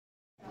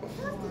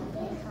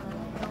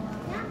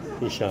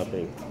He's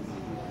shopping.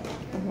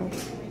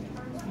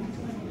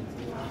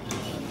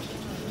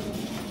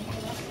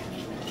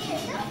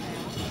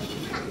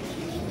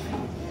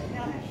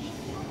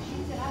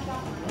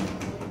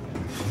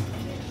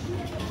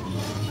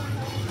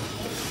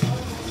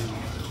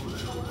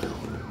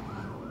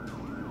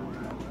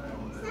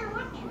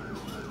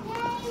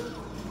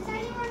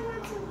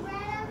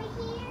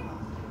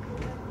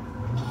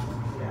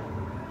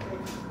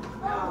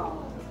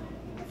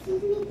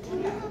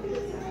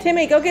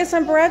 Timmy, go get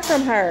some bread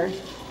from her.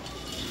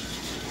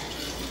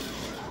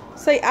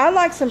 Say, I'd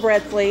like some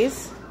bread,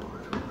 please.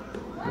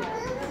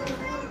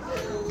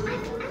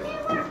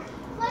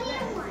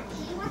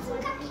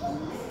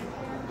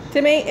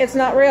 Timmy, it's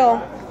not real.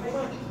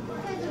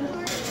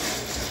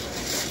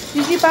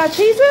 Did you buy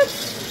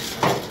Cheez-Its?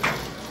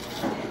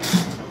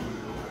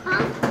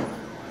 Huh?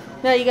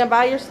 No, you gonna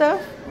buy your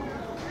stuff?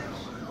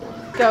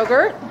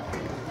 Go-Gurt?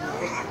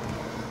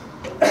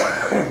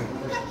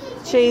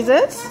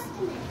 Cheez-Its?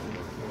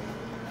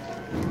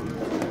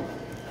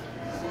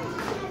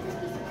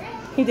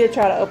 He did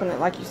try to open it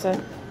like you said.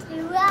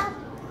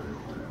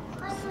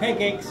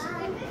 Pancakes.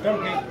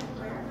 Dump cake.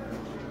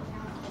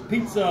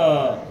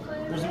 Pizza.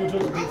 Where's which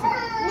one's the pizza?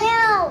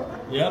 Milk.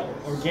 Yep.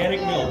 Organic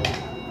milk.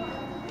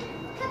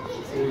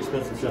 Really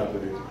expensive shop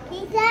it is.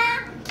 Pizza.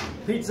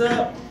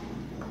 Pizza.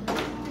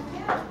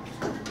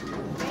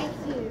 Thank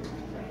you.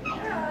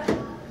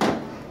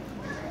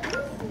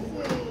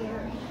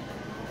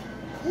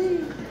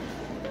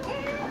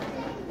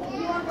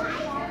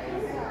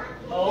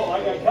 Oh,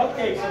 I got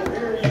cupcakes over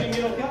here. You didn't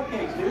get no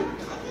cupcakes, dude.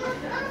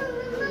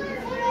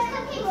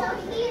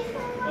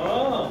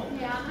 Oh.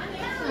 Yeah,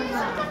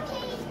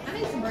 I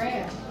need some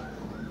bread.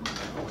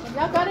 Have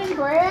y'all got any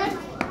bread?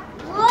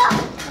 I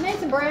need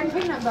some bread and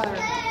peanut butter.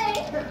 Bring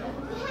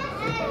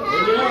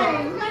it up.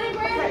 You got any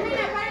bread and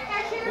peanut butter,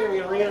 cashier? Here, we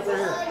gotta ring it up right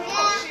here.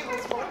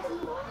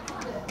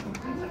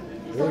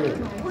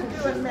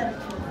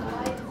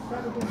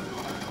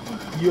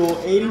 You owe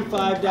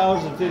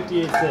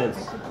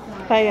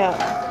 $85.58. Pay up.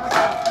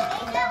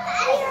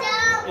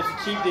 It's a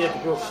cheap day at the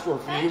grocery store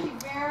for you. Thank you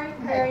very,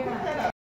 very much.